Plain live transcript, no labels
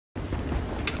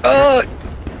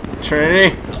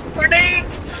Trinity?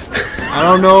 Grenades! I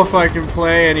don't know if I can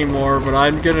play anymore, but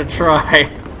I'm gonna try.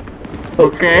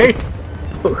 Okay?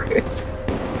 Okay.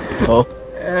 Oh.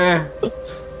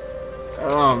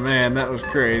 Oh man, that was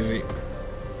crazy.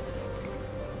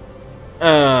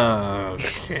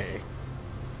 Okay.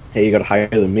 Hey, you got higher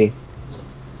than me.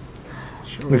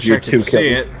 Sure With wish your I could 2 see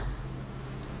kills. it.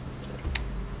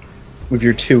 With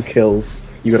your 2 kills,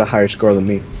 you got a higher score than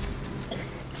me.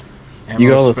 Ammo You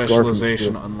got all the score from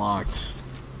specialization the unlocked.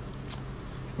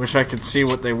 Wish I could see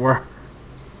what they were.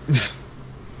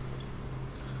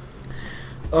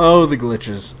 Oh, the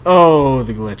glitches. Oh,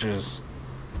 the glitches.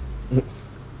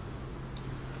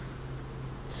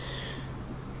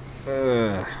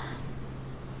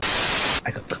 I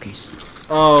got cookies.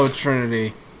 Oh,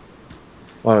 Trinity.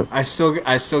 What? I still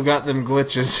got them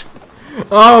glitches.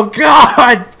 Oh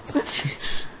God!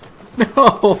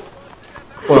 No.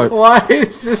 What? Why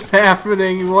is this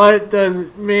happening? What does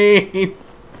it mean?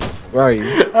 Where are you?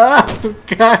 Oh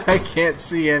God, I can't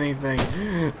see anything.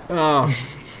 Oh,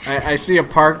 I see a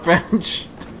park bench.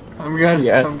 I'm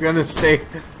gonna stay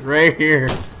right here.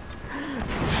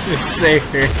 It's safe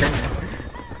here.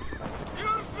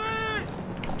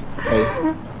 Hey.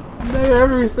 And then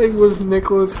everything was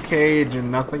Nicolas Cage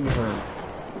and nothing hurt.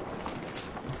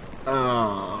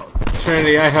 Oh,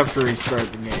 Trinity, I have to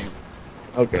restart the game.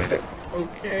 Okay.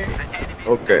 Okay.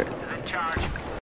 Okay.